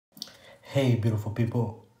Hey, beautiful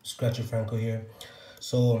people, Scratchy Franco here.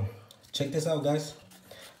 So, check this out, guys.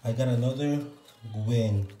 I got another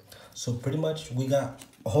win. So, pretty much, we got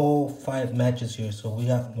all 5 matches here. So, we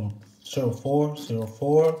got 04,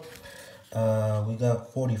 04. We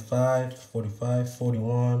got 45, 45,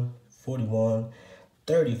 41, 41,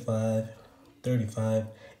 35, 35,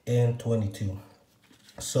 and 22.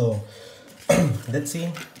 So, let's see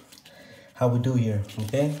how we do here,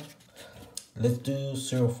 okay? Let's do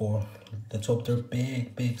 04. Let's hope they're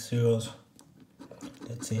big zeros.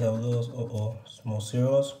 Let's see how it goes. Small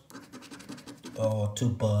zeros. Oh, 2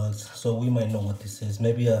 bugs. So we might know what this is.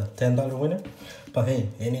 Maybe a $10 winner. But hey,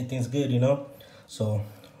 anything's good, you know? So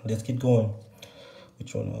let's keep going.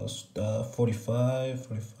 Which one was 45,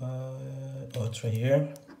 45. Oh, it's right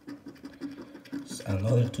here. It's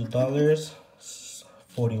another $2.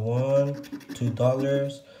 41,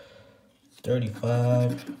 $2.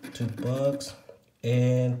 35, $2,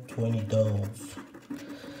 and 20 dollars.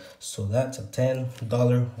 So that's a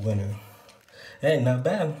 $10 winner. Hey, not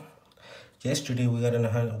bad. Yesterday we got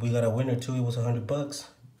a winner too. It was $100.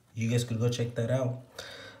 You guys could go check that out.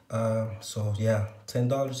 So yeah,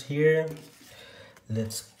 $10 here.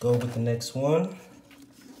 Let's go with the next one.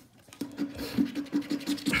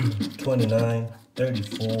 29,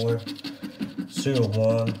 34,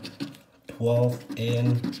 01, 12,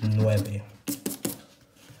 and 9.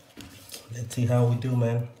 Let's see how we do,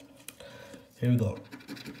 man. Here we go.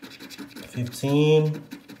 15,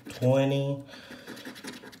 20,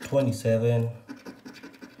 27,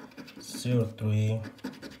 03,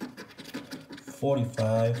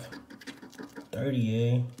 45,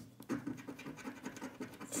 38,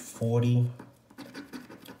 40,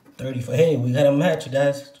 35. Hey, we got a match,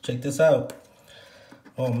 guys. Check this out.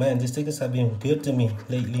 Oh man, these tickets have been good to me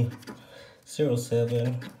lately.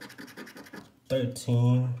 07,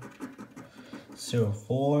 13,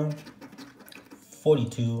 04,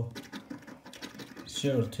 42,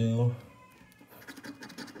 02,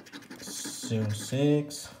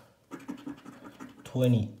 06,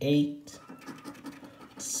 28,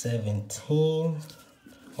 17.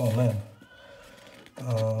 Oh man.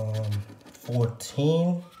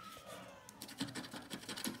 14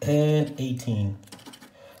 and 18.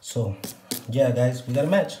 So yeah, guys, we got a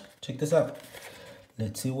match. Check this out.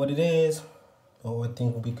 Let's see what it is. Oh, I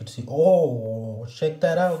think we could see. Oh, check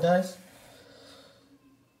that out, guys.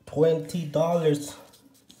 $20.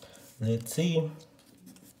 Let's see.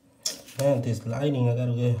 Man, this lighting, I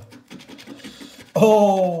gotta get.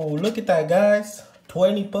 Oh, look at that, guys.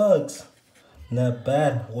 20 bucks. Not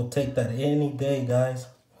bad. We'll take that any day, guys.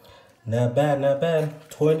 Not bad, not bad.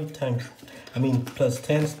 20 times. Plus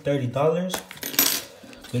 10 is $30.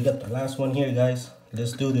 We got the last one here, guys.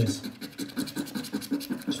 Let's do this.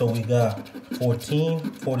 So we got 14,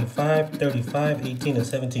 45, 35, 18, and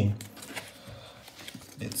 17.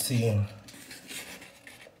 Let's see.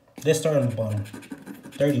 Let's start on the bottom.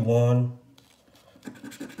 31,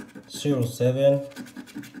 07,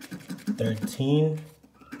 13,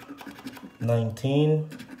 19,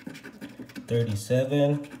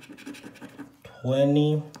 37,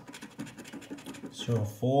 20,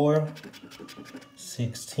 04,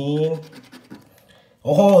 16.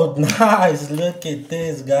 Oh, nice. Look at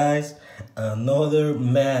this, guys. Another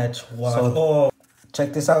match. Wow. So,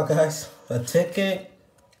 check this out, guys. A ticket,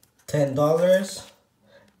 $10,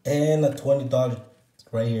 and a $20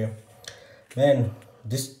 right here. Man,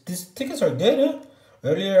 these tickets are good, huh?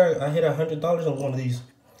 Earlier, I hit $100 on one of these.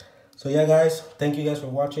 So, yeah, guys. Thank you guys for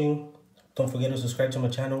watching. Don't forget to subscribe to my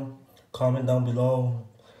channel. Comment down below.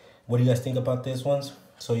 What do you guys think about this ones?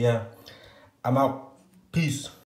 So, yeah. I'm out. Peace.